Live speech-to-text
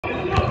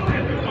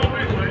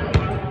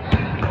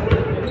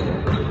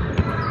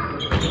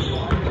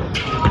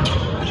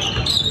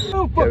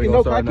fucking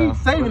know. I keep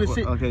saving this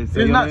shit. Okay, it's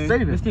not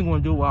saving. This thing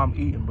wanna do while I'm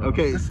eating, bro.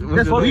 Okay, that's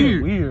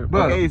weird,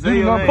 bro. Okay, say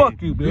your name.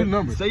 Fuck you, bitch. Do the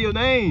numbers. Say your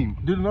name.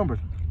 Do the numbers.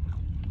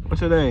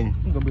 What's your name?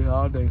 I'm gonna be here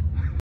all day.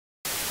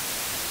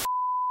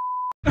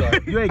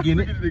 You ain't getting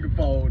it. Look at this nigga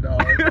fall,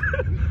 dog.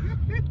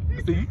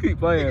 See, you keep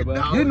playing, bro.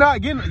 You're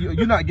not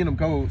getting them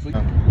codes. So.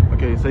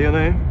 Okay, say your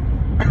name.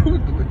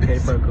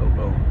 K-Perko,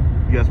 bro.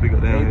 You gotta speak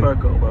up down here.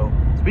 K-Perko, bro.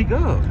 Speak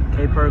up.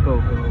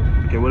 K-Perko,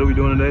 bro. Okay, what are we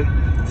doing today?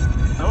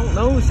 I don't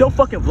know. It's your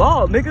fucking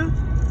vlog, nigga.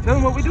 Tell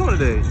them what we doing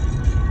today.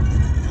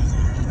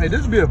 Hey,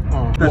 this be a.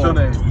 That's your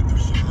name.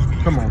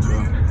 Come on,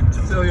 bro.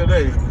 Tell your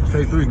name.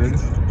 Say 3, nigga.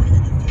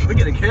 Look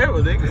at the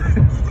camera, nigga.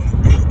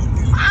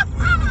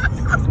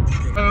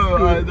 Oh,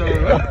 alright,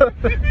 alright.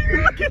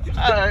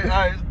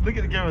 Look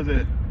at the camera,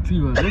 Zed.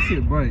 T-Bud, that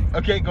shit bright.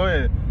 Okay, go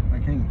ahead. I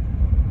can't.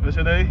 What's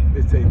your name?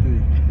 It's take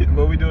 3.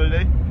 What we doing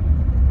today?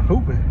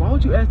 Hooping. Why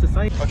would you ask the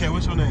same? Okay,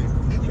 what's your name?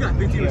 You got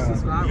 15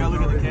 subscribers. You gotta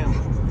look at the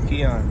camera.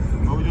 Keon.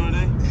 What we doing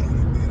today?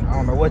 I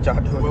don't know what y'all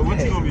doing. Well, what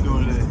you gonna be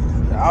doing today?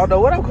 I don't know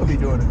what I'm gonna be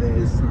doing today.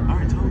 I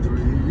already told you.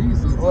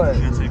 What?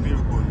 You gotta take video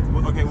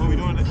recording. Okay, what we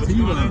doing today? What you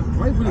doing today?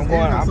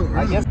 I'm going.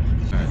 I guess.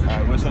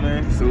 Alright, what's your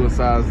name?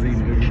 Suicide Z,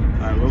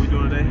 nigga. Alright, what we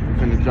doing today?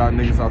 Finna drop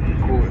niggas off the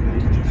court,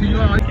 nigga.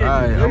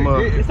 Alright,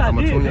 I'm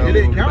a 20-year-old. It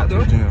didn't count,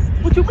 though.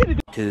 What you mean?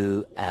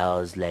 2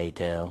 hours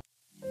later.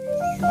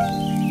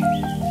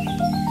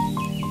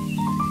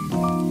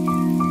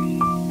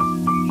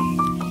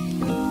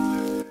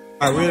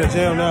 Alright, we're in the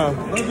gym now.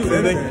 I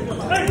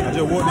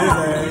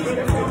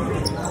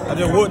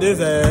just whooped his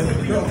ass.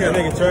 That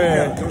nigga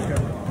trash.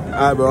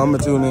 Alright, bro, I'm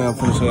gonna tune in. I'm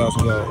finna show y'all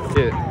some love.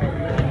 Yeah.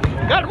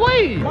 Got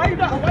weed. Why you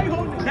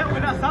holding it that way,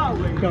 not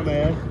sideways? Come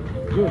on.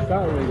 Do it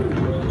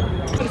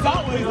sideways.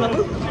 Sideways,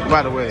 though.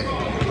 By the way.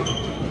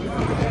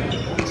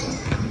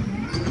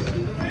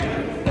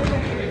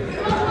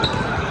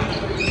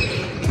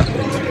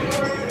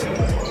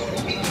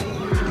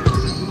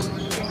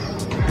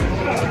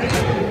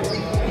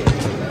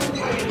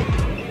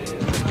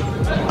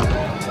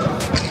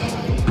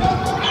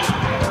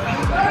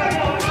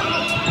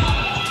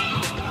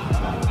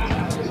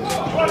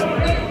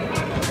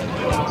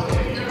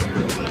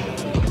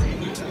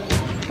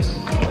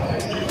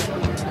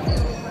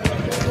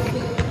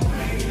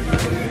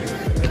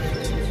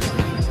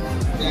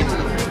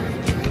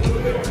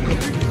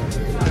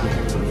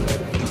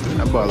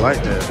 But I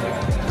like that.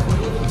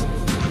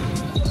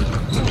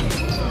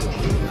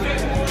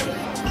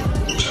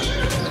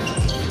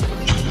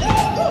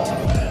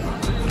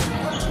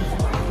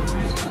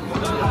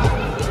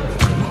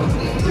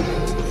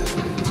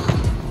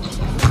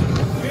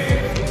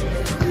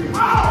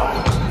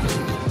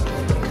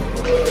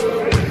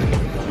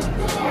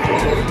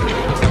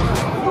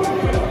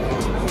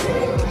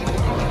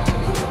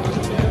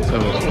 So,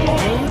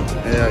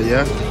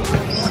 yeah.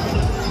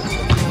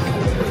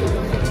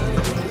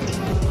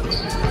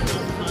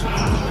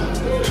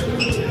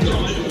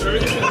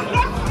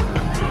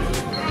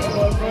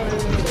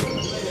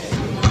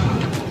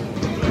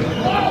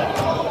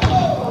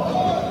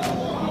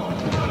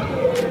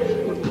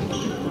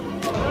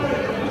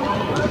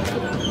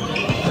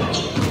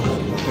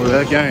 For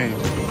that game.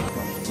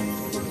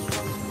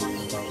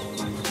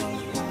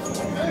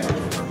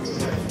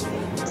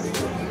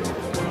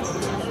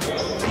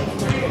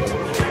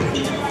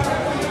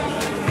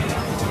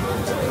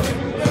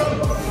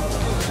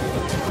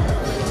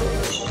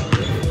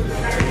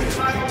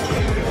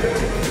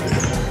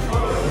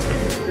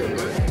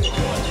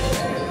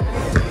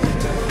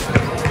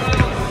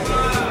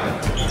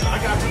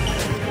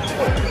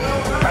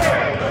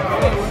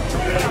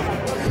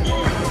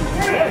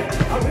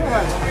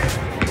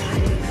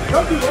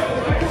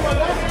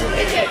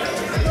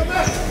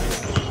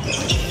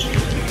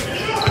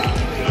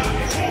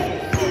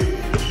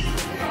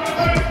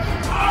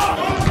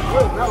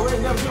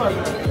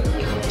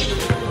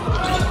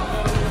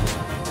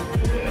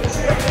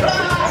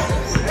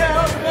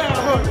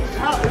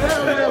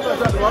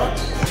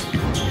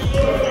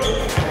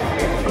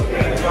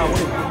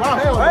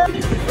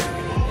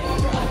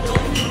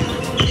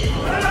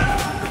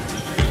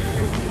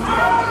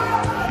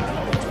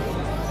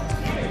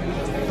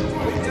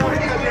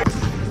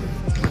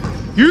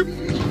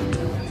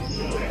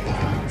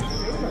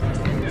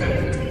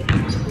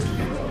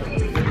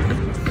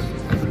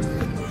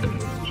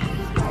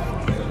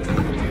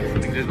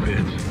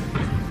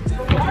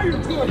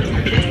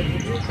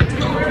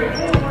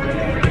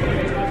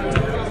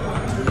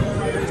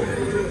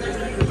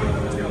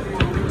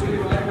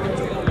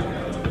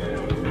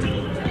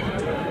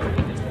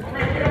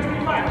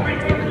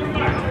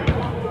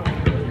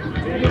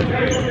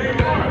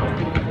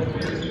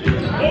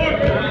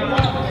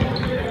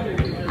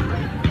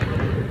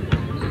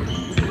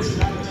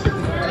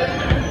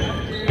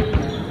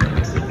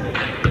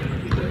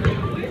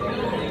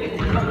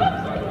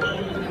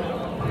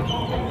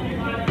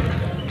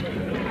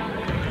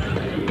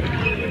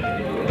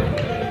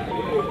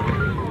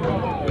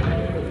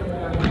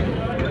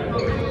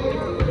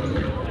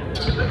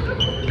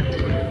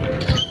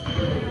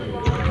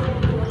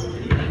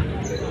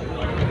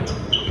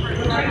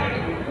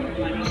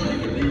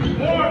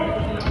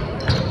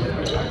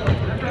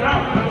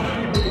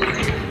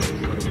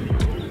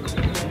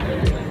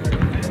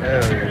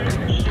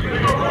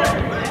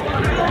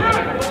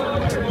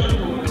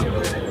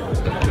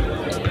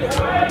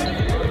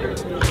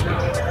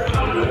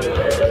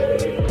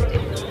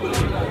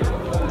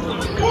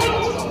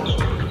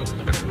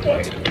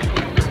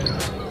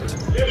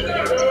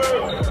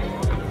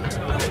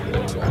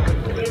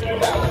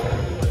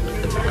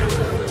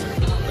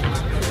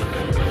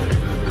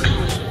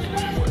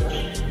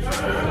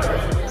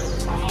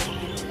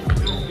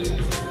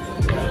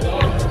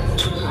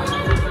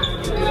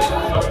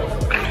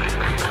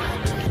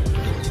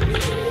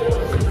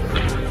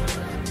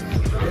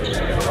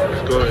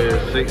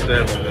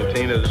 6-7. The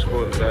team that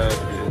scored the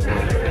basket.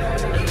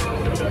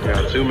 We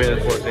got 2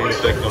 minutes, 14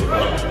 seconds on the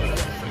clock.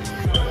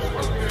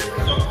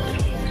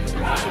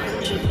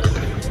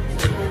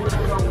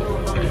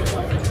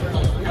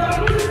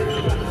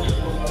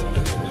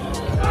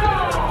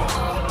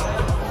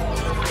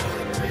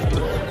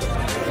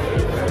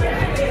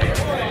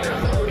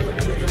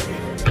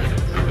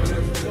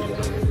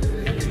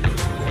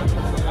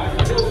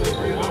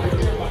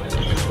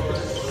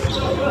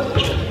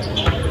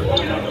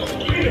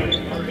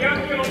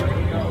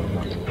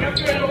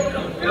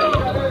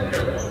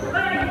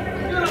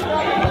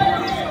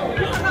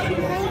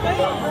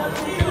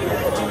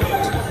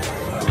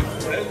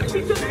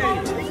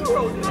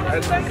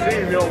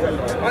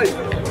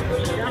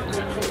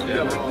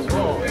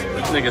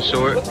 This nigga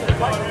short.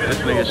 This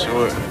nigga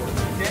short.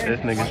 This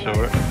nigga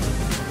short.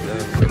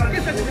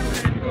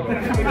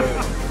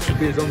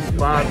 bitch, I'm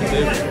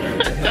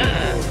 5'7".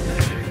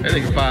 That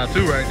nigga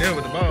 5'2" right there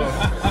with the ball.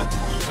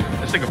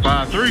 This nigga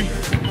 5'3".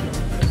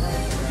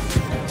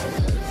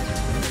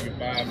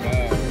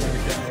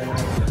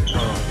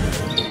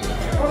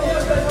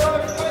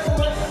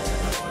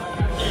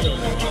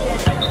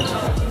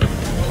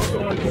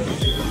 Nigga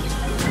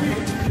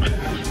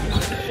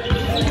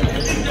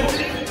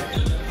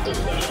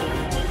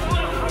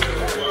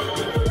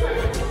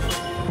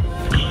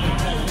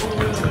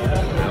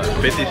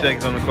 50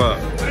 seconds on the clock.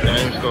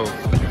 Game score.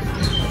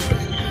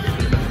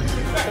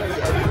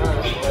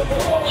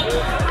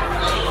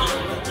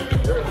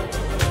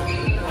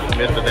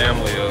 Missed the damn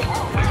layup.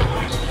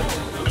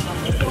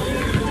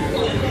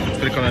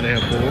 Click on that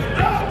damn pool.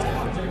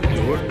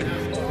 Do it.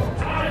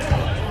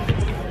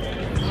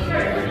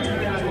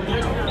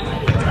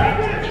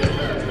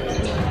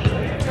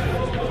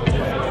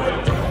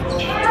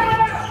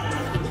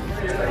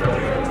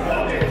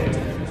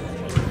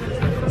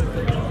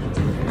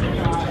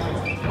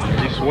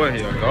 Swear he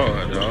a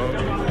guard, dog.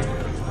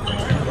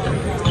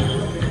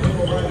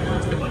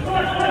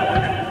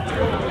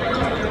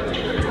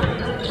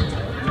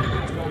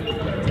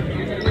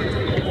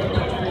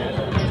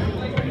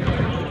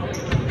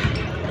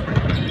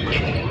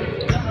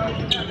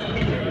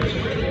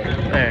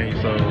 Man,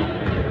 he's so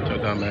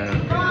dumb, man.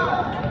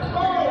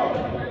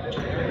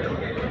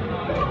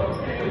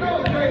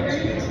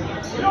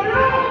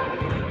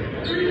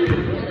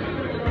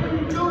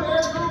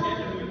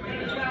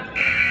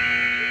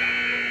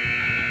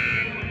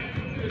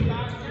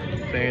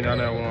 Staying down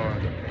that one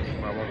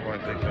by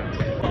 1.6 seconds.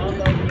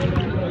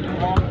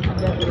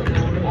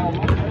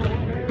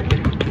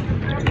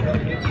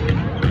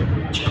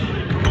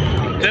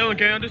 Tell him,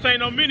 Cam, this ain't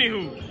no mini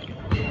hoop.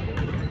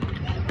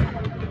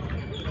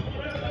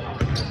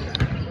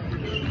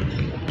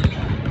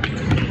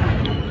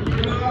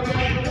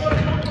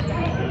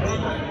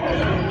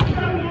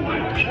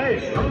 Hey,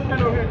 I'm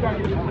standing over here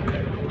talking to you.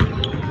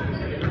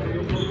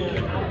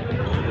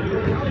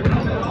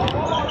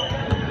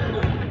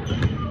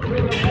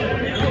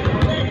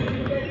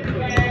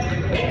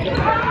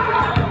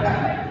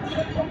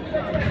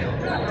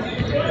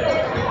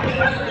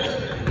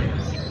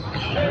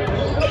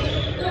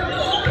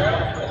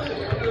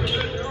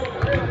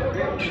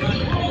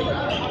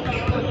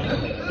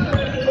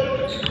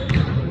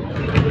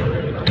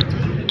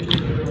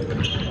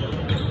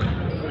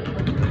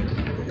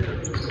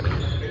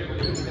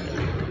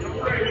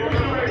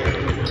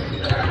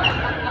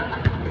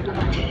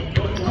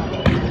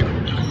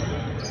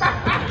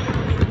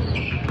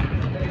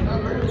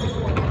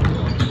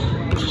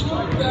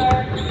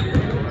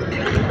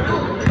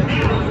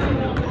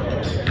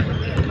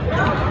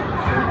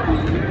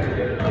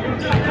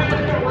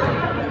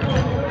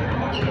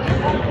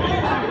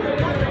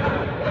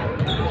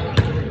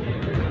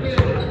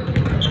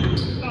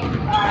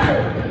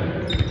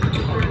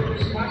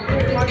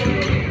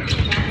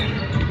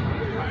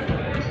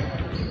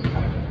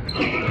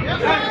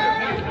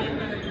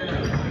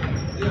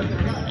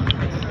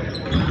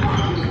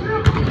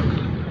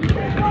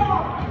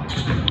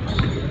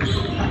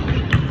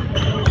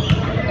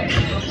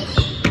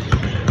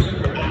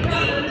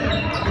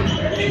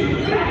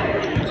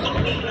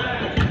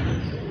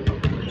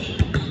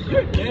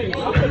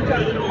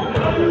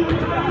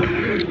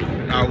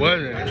 I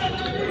wasn't.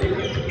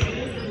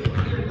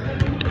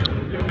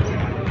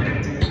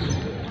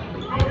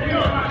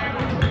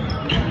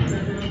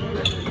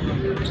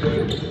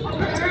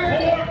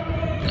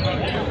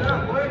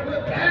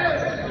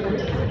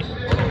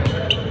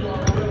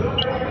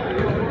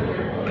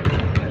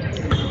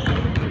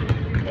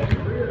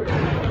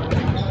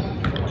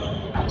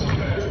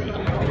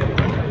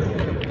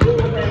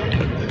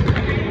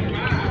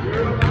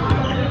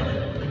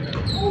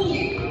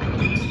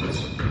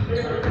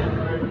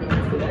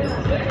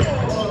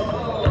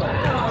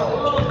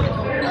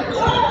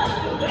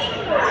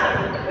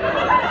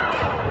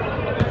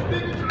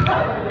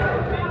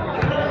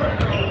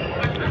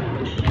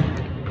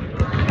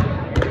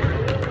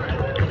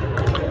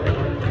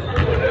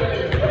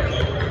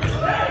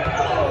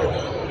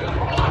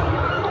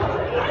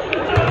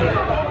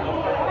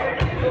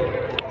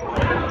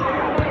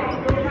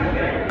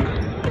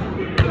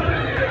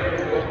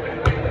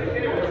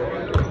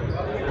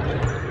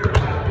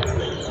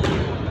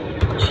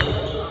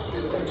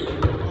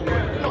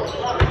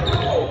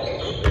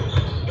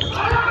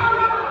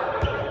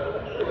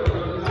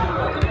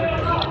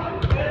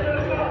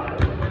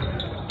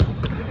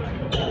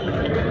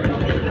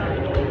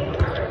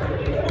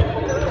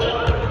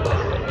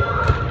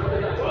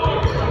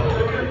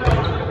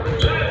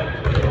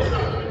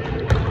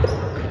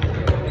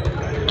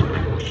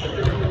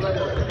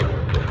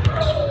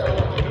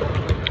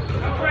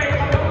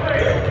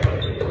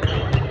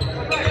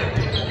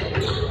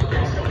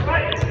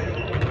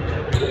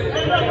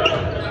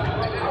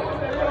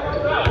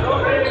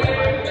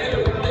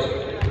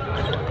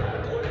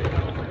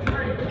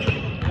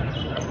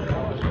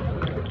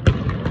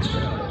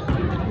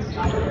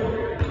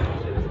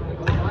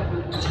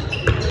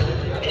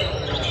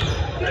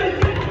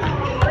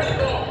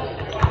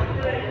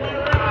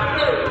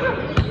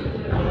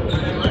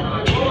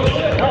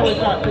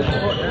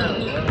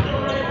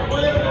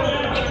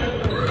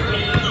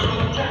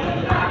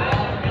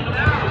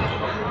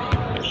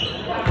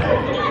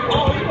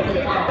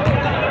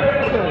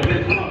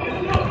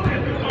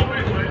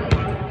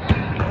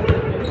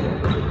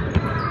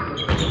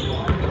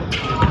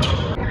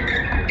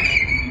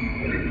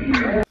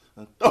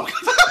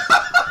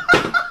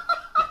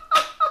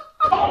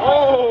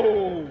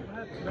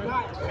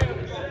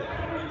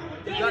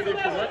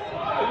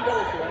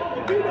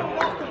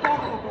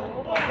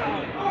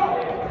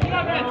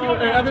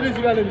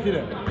 gotta let me see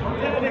that.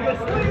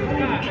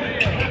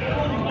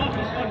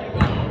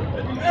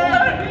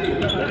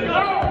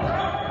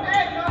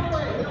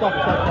 Stop.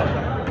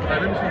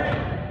 Alright, let me see.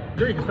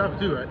 Jerry can stop it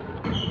too, right?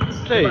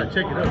 Hey.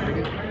 Check it out,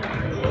 nigga.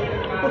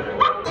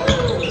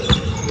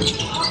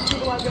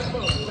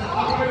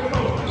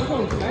 That's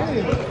what I'm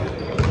saying.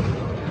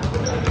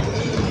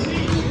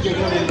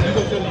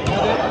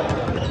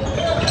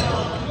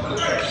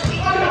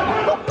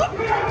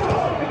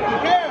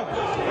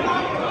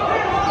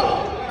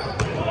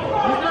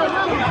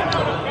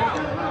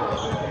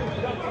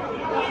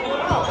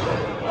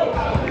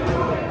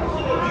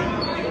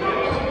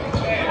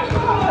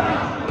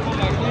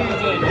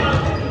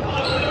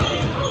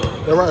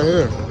 They're right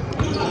here.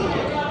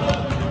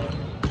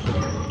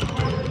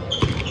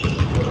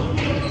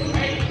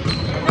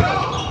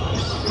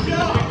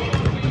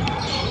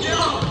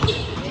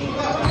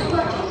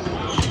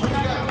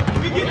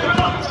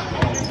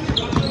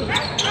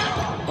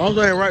 I'm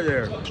saying right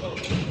there.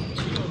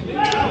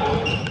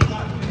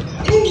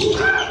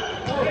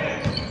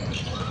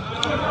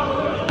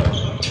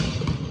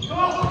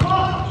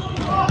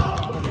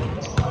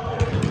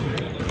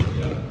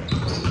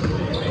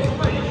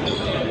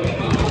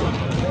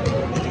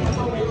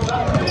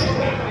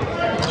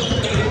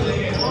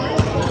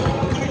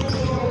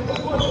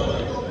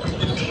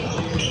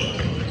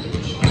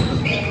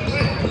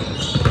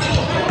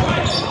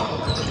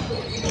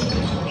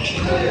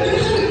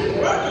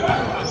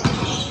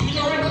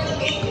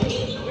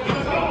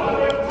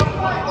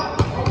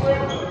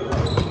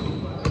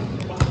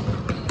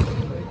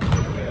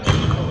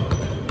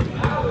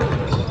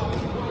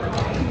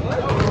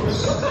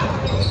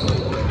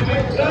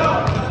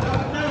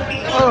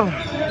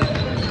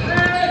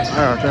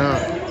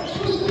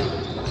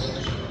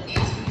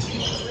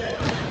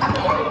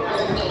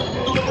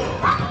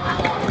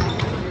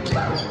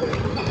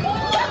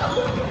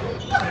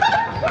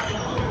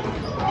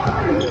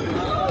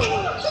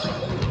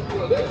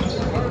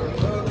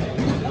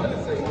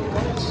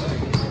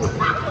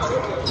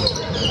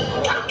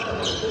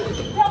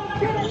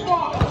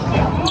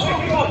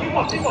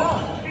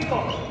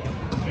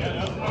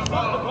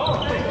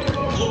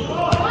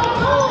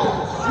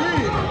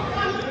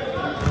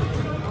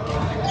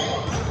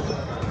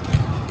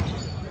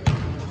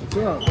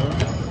 What's up, bro?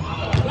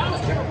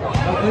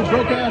 You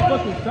broke ass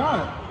fucking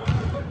shot.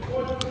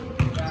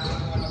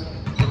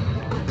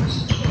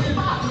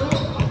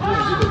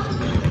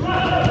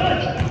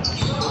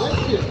 That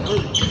shit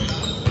hurt.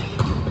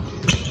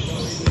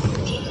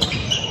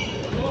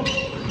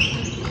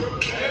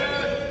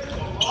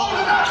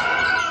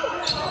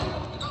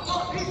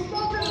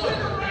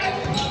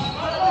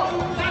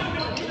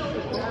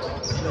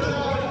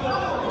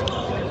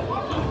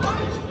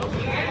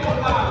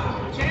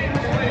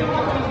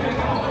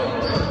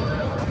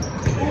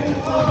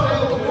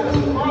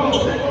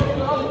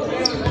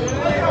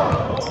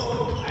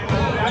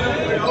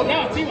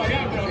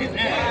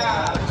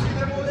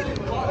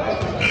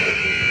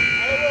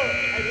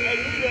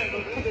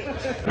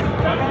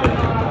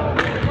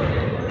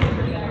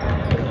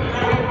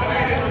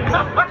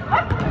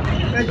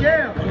 Hey,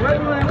 yeah,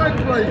 regular ain't like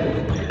for you.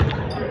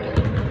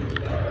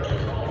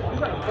 You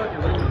gotta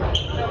fucking lose.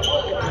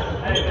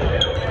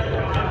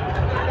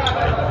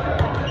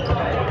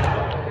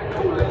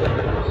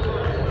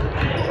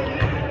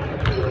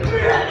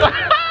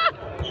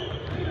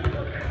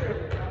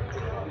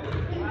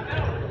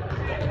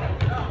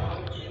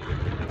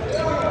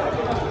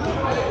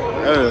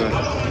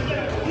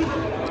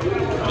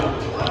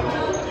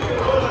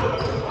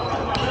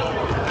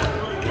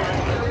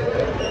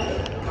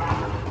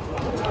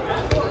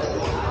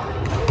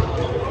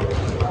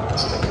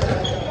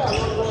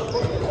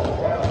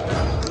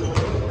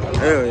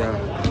 Hell yeah.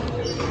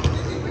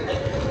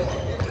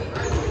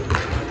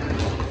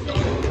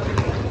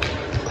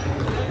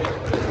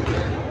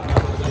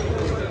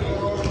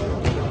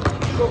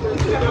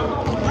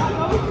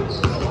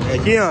 Hey,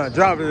 Keon,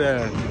 drop his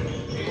ass.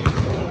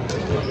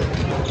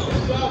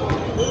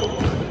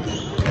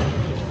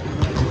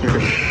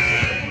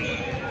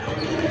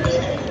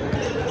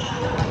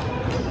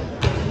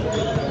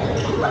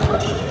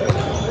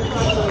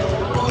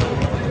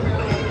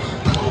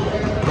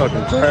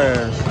 Fucking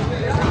trash.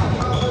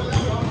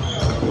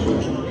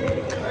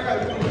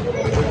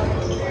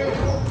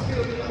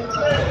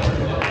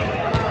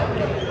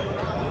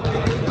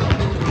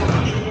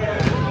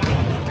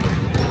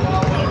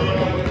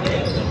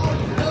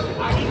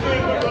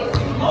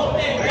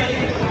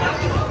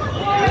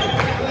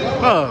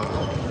 Oh.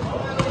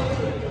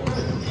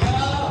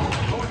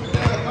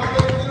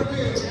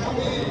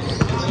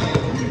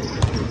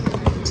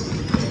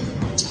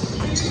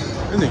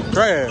 This nigga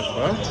trash,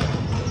 bro.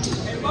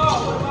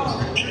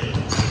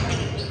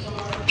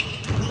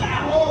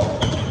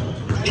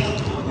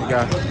 You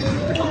got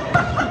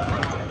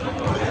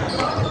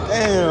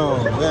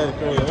damn, that's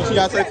crazy. What you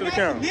gotta say to the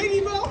camera?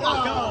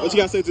 What you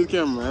gotta say to the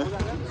camera, man?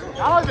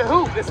 I don't even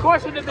hoop. The score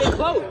shouldn't have been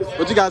close.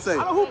 What you gotta say?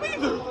 I don't hoop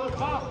either.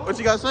 What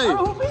you gotta say? I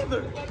don't hoop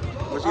either.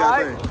 What you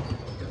gotta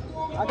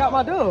say? I got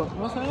my dub. You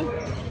know what I'm saying?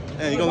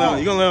 Hey, you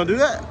gonna let him do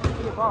that?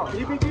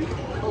 You beat you?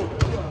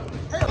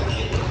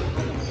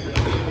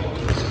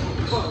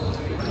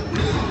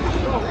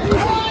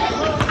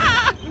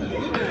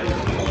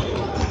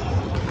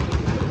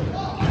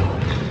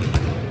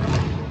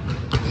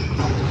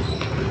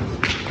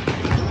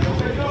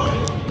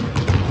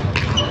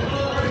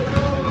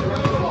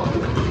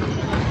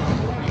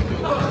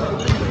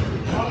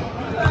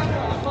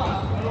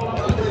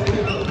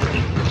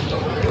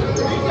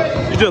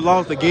 You just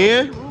lost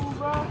again?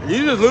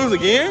 You just lose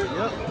again?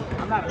 Yep.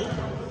 I'm not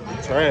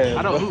hooping. Trash.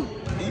 I don't hoop.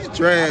 He's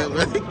trash,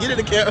 man. Get in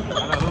the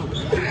camera. I don't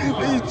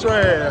hoop. He's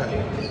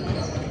trash.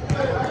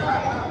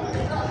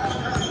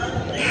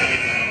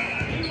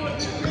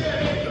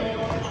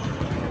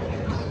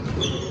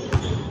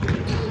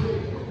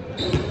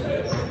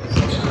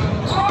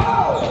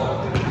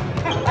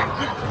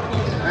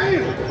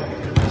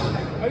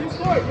 Are you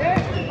scored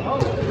yet?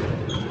 Oh.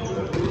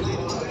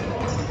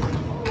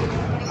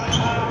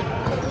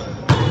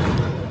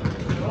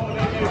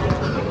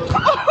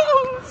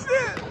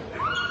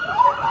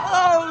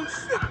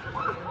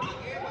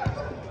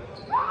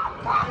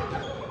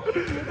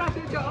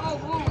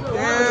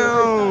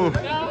 Damn.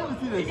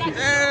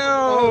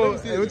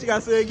 Hey, what you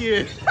got to say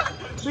again?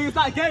 Nigga, it's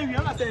not game.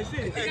 I'm not saying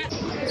shit.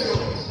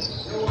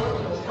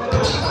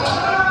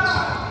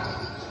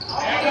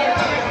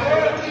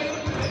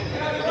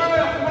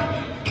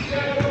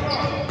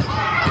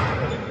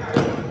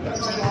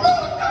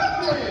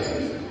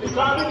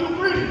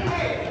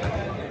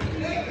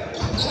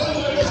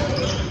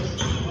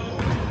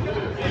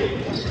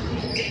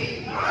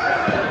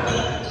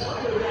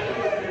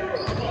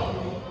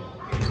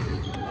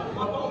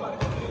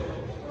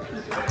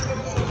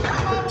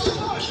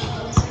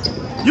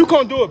 You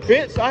couldn't do a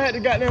bitch, so I had to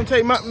goddamn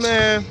take my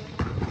man.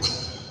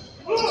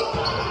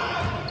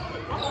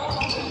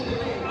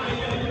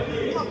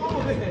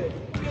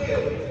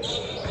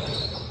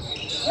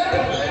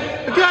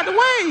 Get out the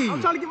way!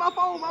 I'm trying to get my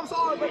phone. I'm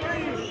sorry, but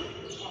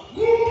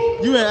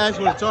You ain't asked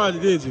for the charger,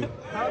 did you?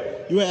 huh?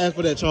 You ain't asked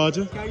for that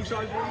charger. Can you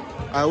charge me?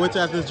 Alright, wait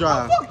till after this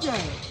drive. Fuck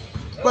that.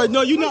 But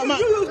no, you knocked my.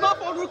 You use my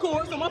phone to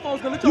record, so my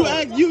phone's gonna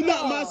charge. You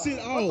knocked my shit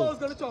My phone's off.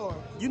 gonna charge.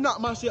 You knocked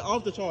my shit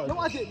off the charger. No,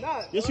 I did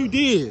not. Yes, you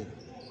did.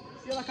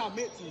 Feel like I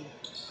meant to.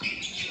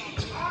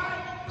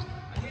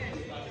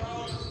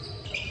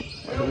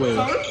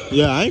 Wait.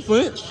 Yeah, I ain't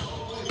French.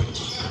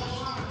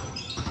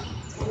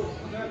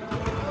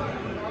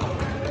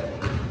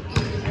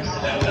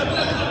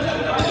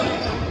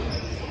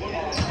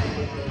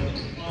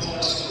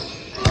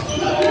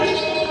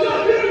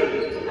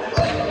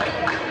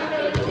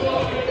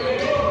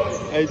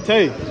 Hey,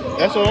 Tay,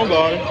 that's what I'm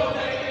guarding.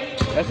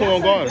 That's what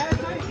I'm guarding.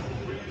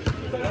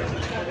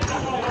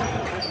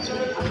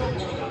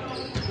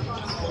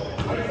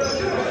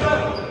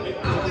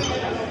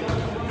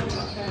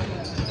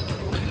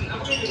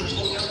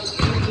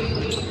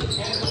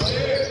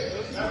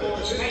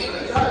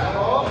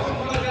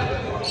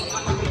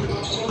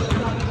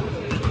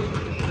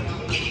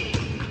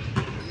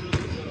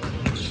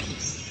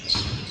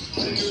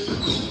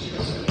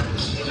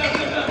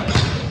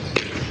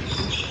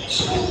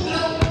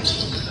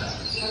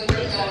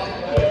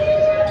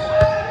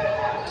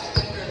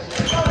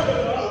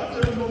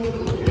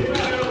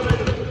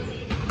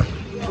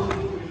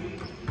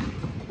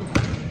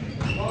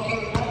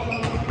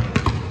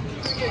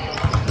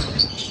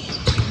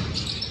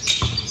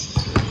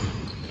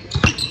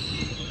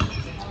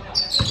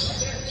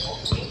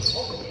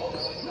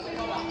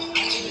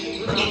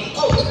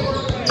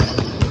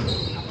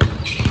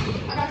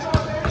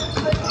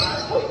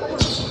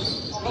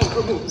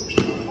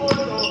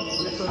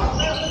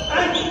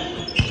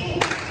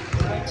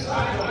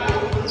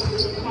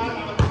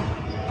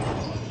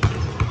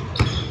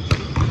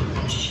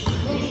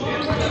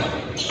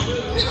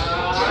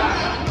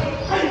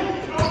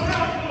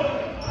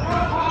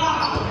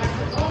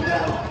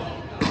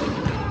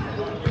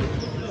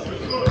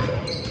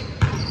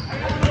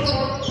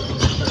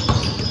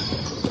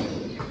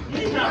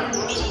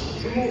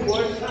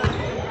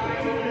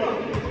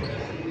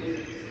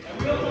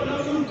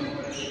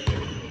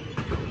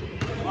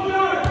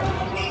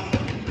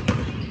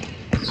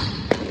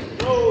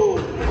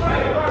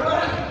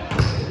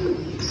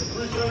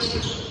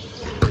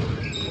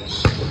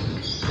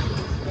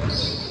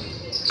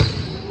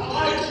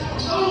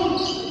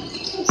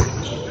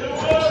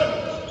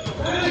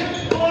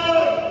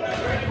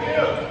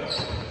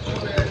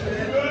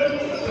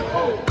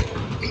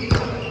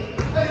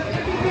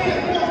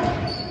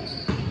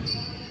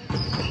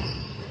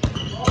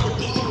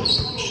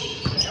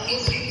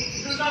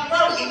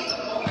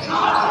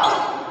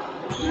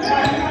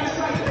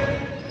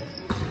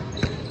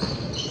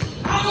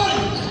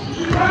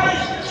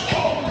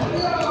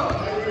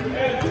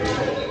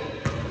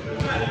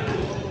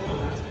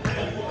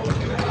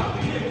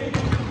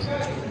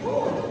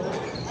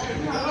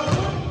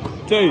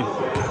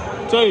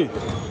 Tay,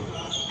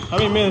 how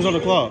many minutes on the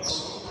clock?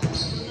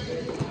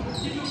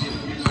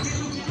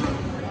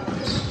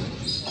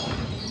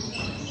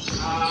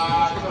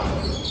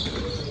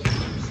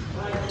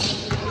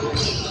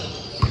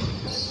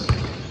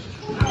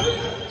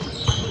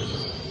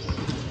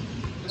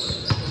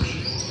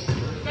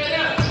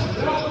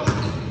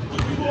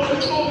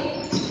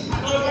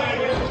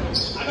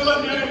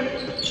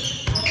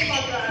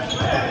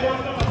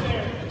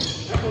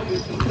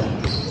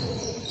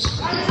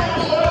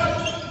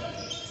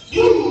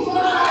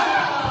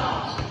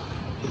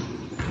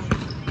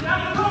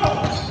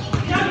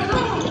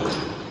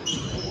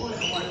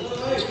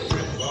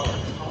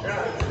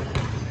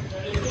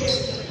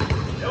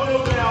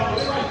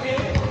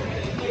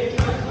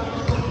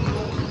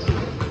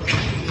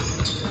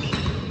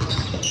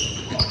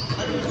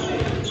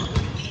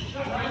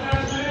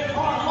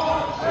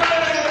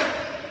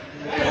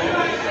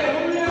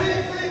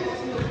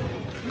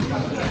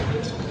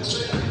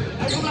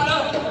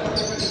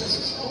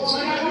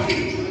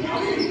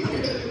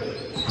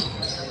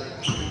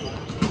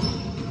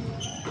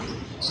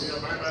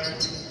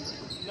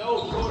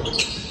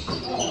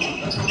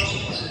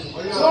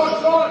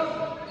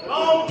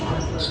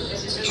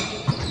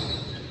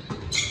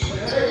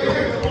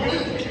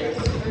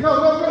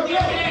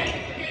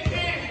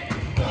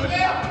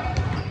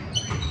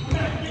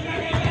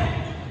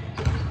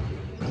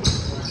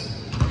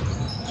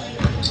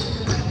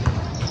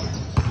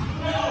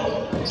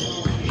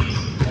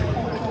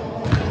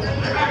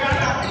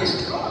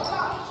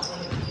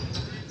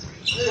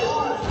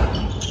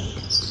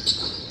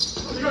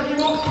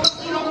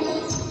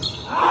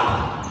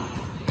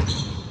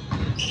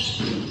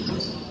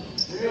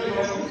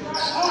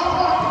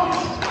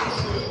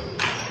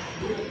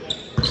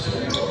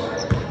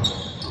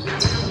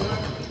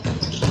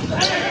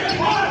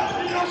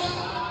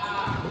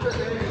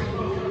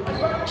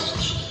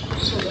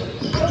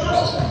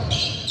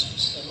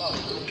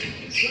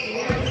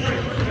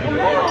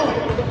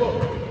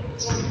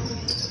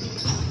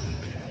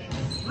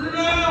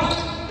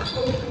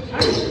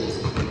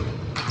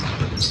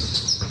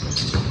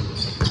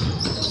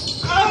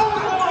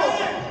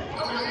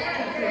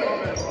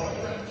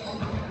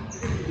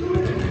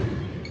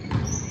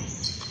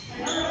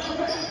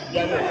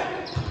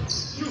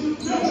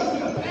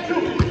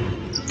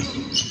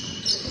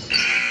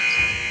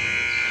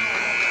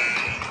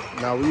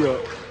 Now we up.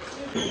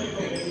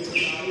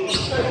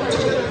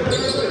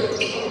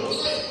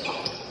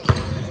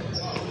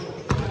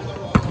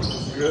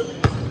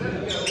 Good.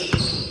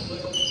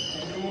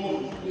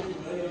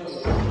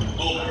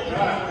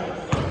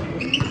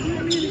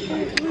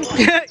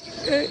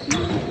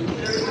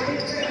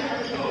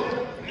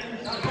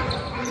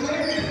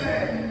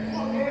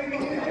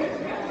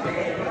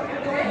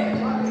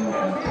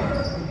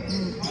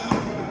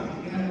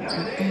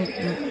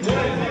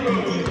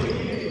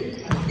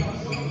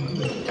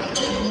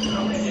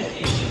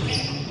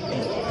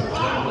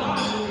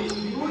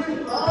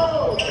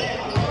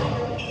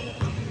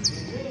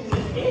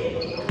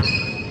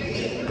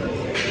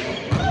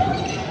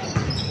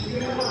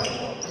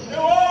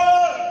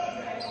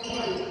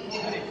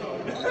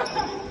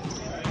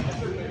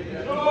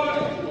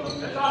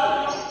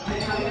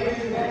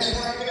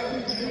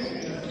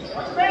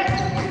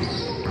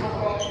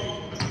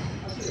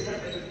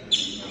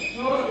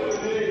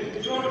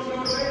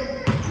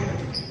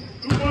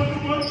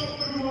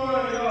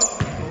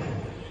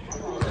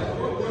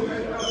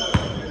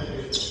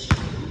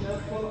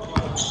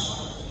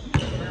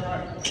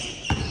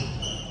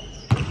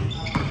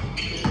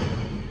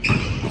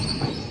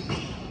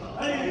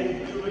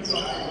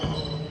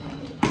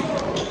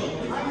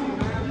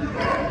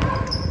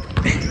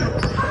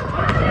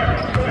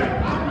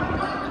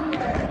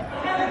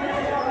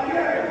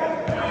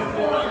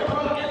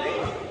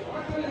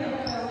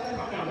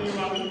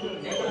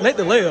 Make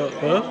the layup,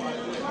 bro.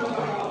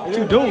 What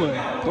you doing?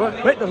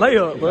 What? Make the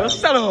layup, bro.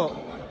 Shut up.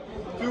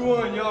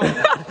 2-1, y'all.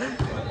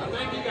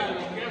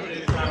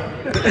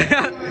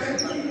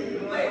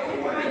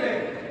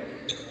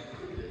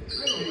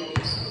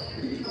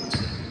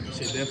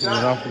 Shit definitely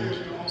went off for you.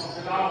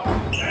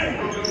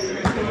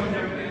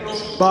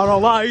 But I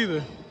don't lie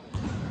either.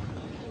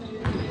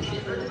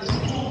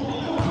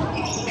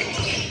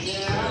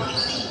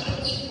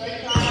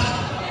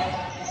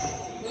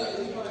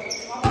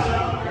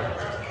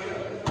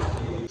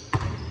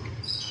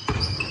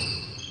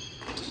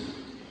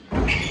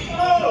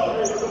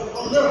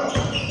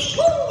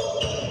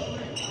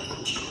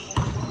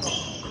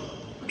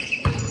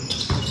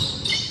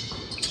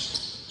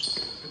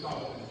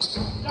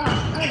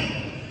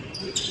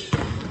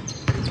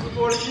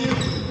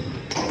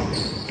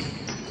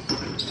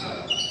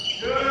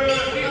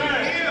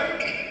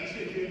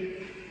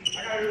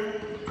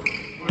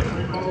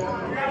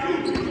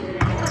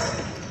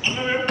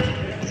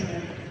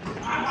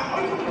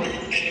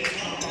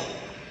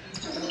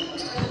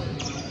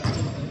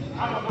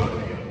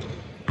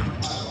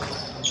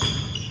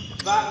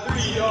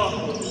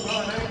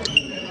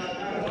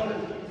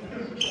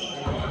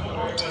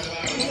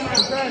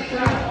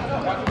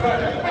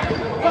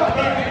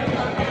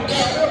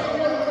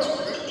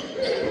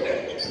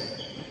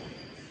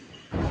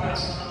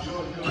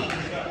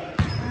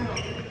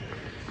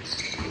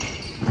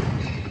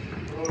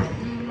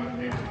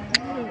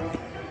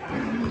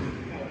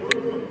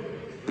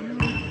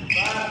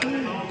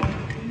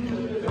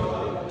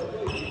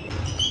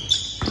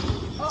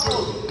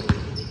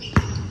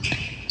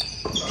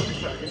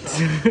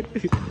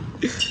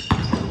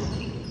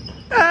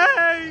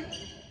 Hey!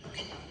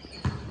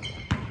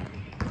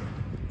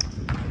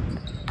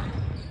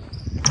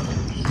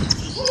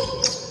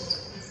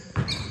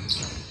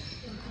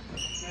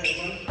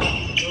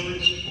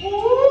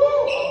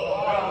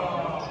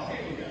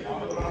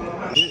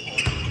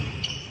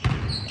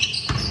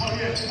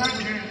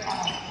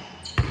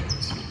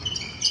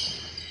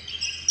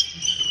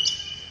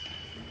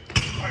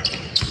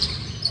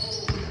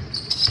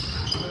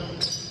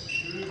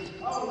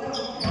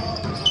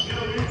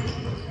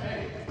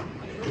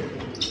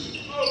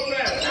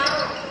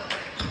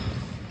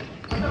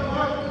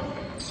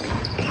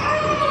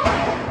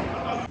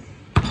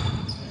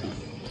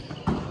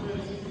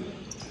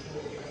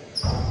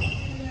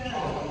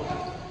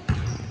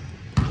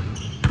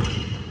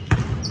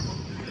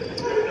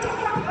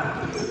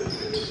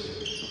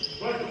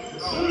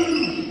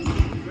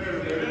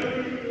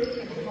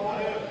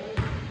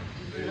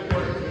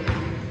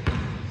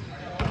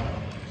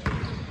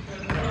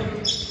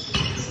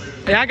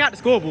 Hey, I got the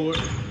scoreboard.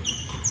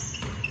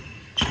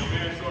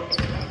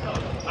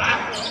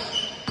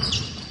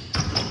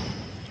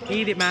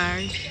 Eat it,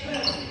 Mary.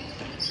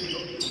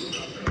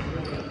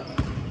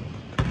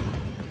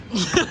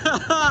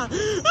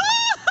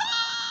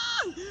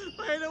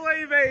 Ain't no way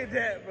you made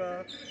that,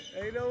 bro.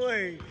 Ain't no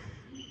way.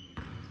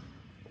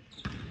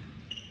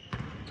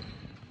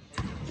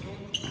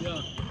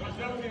 Yeah.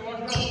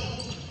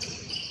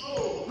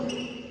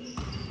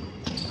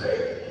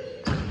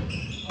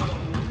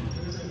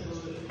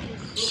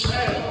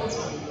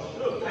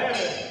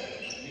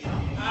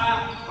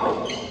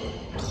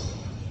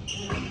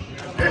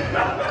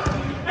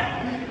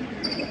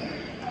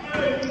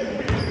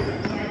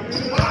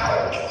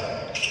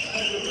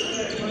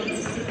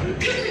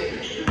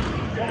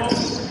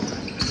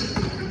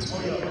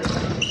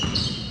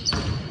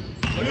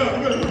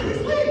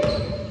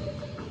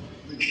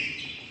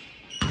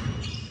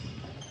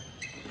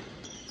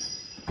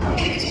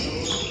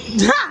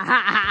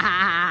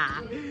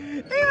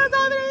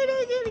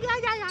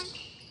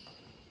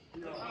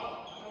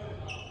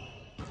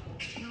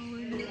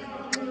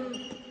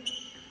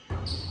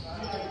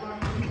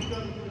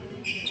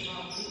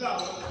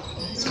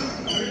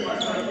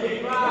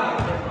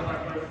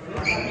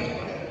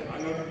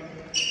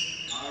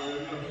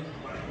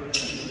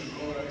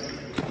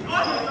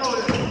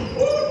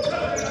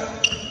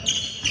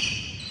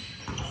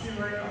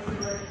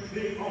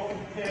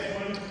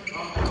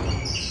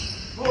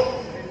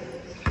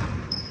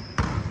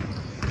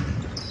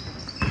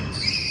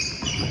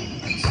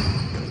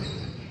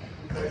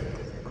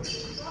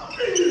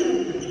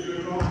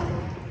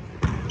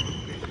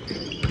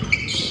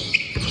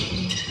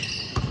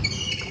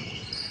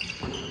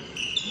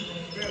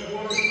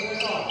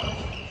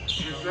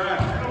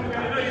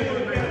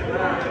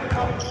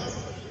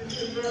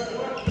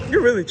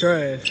 You're really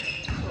trash.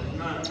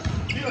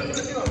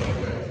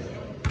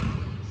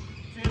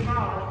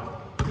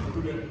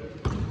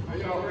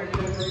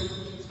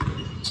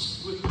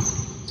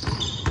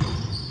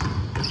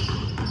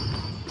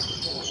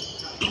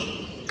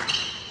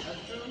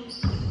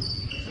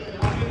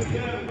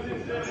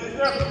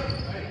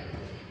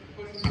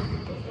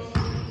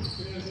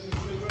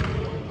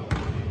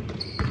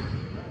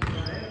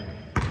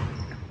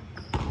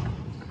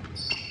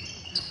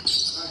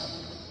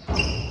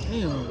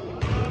 Damn.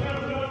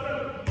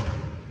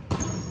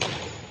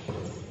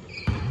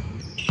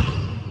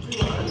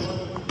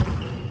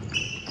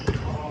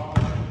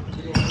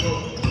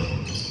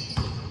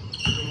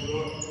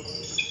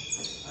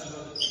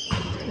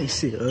 This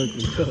shit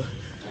ugly, huh?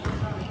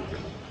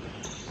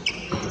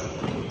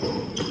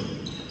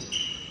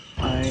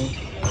 Fine.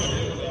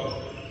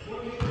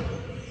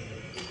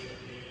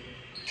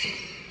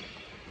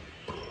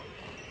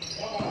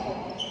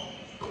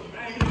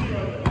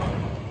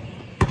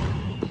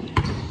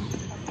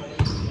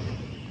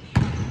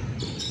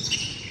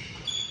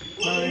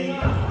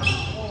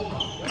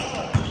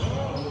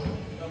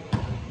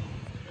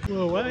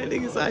 Well, why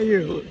niggas out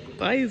here?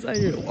 Why is out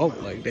here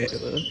walk like that,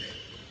 man?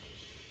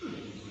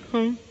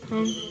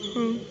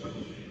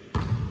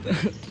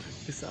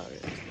 It's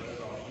alright.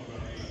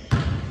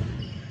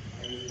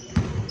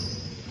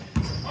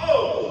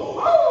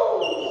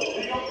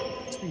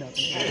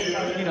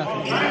 You're not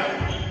gonna get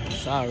it.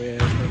 Sorry,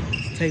 ass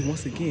nigga. Tay,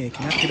 once again,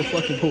 can I get a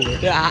fucking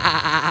board?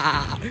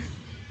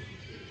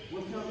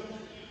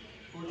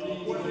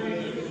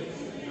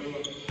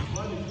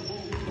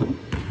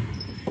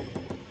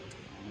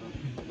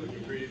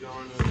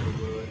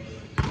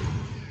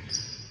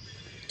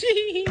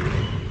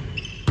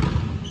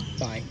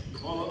 Fine.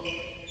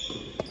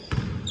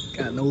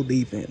 Got no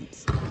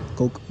defense.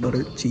 Coke,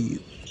 butter, cheese.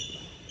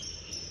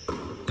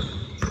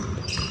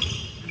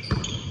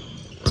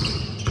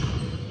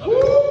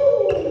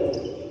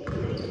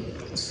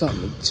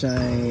 Something to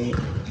change.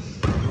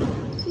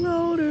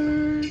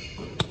 Loader.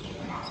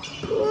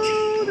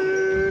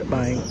 Loader.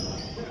 Bang.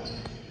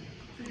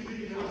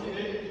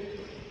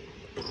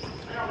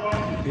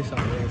 This our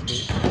ass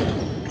bitch.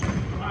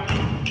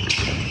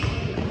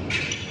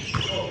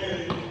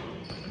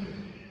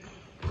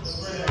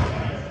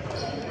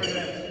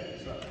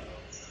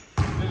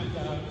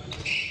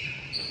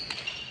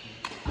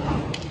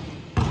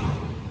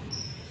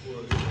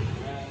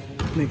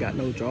 Nigga got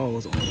no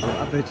drawers on.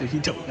 I bet you he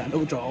don't got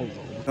no drawers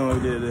on. Oh,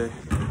 he did that.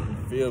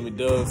 Feel me,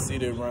 Doug. See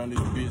that around this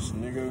bitch,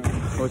 nigga.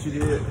 What you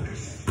did?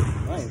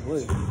 I ain't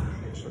play.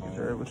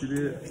 What you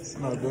did?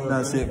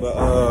 Not shit, but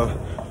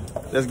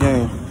that's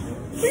game.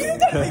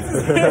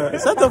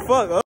 Shut the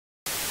fuck up.